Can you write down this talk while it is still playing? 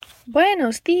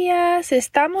Buenos días,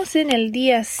 estamos en el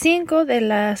día 5 de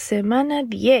la semana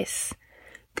 10.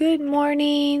 Good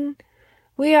morning.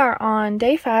 We are on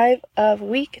day 5 of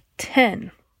week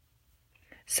 10.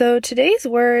 So today's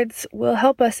words will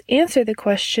help us answer the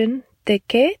question, ¿de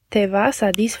qué te vas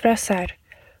a disfrazar?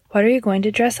 What are you going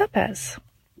to dress up as?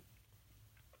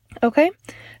 Okay,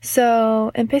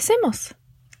 so empecemos.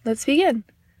 Let's begin.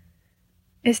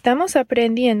 Estamos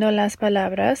aprendiendo las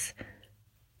palabras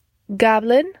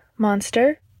goblin,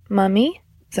 monster, mummy,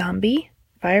 zombie,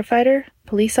 firefighter,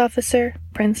 police officer,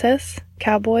 princess,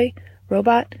 cowboy,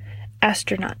 robot,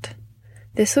 astronaut.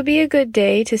 This will be a good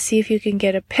day to see if you can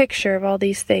get a picture of all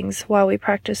these things while we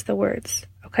practice the words,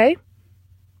 okay?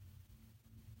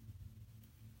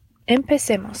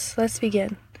 Empecemos. Let's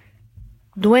begin.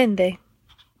 Duende.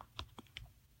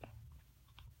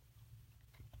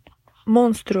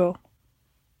 Monstruo.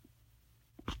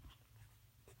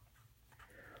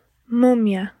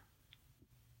 Momia.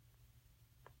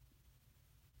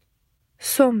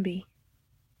 Zombie.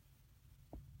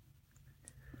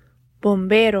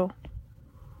 Bombero.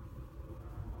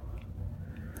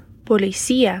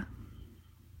 Policía.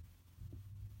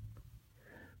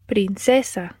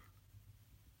 Princesa.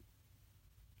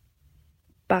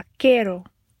 Vaquero.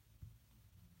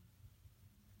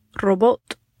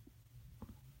 Robot.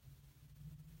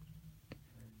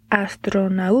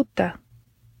 Astronauta.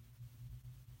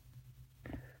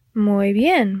 Muy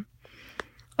bien.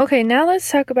 Okay, now let's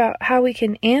talk about how we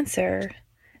can answer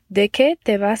 ¿de qué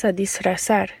te vas a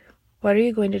disfrazar? What are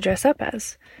you going to dress up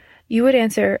as? You would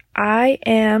answer, I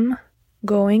am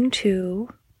going to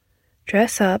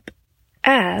dress up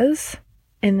as,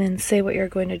 and then say what you're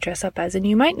going to dress up as. And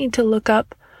you might need to look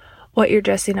up what you're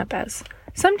dressing up as.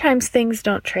 Sometimes things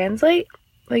don't translate.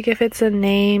 Like if it's a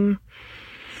name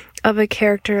of a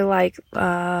character like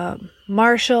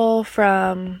Marshall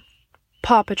from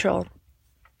Paw Patrol,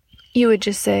 you would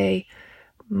just say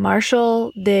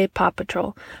Marshall de Paw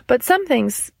Patrol. But some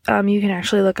things you can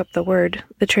actually look up the word,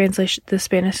 the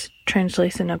Spanish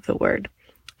translation of the word.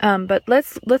 But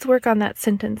let's work on that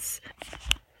sentence.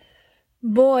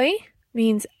 Voy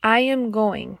means I am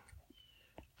going.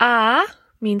 A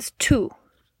means to.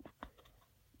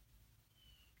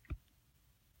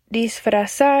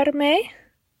 Disfrazarme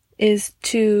is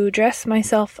to dress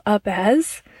myself up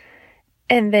as.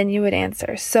 And then you would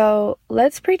answer. So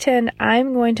let's pretend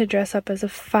I'm going to dress up as a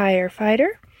firefighter.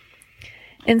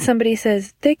 And somebody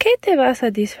says, ¿de qué te vas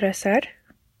a disfrazar?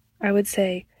 I would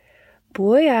say,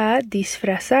 voy a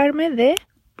disfrazarme de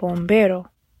bombero.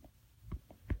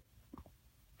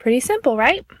 Pretty simple,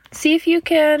 right? See if you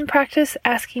can practice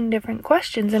asking different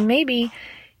questions. And maybe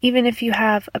even if you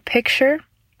have a picture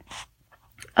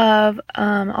of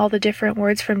all the different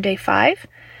words from day 5,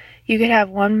 you could have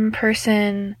one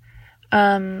person...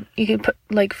 you can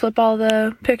flip all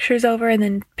the pictures over and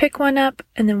then pick one up,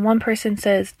 and then one person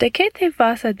says, ¿de qué te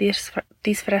vas a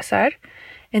disfrazar?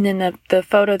 And then the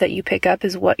photo that you pick up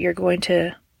is what you're going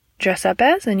to dress up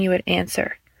as, and you would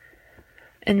answer.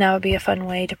 And that would be a fun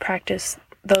way to practice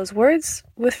those words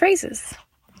with phrases.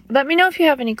 Let me know if you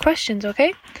have any questions,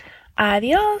 okay?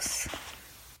 Adiós.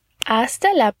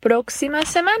 Hasta la próxima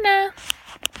semana.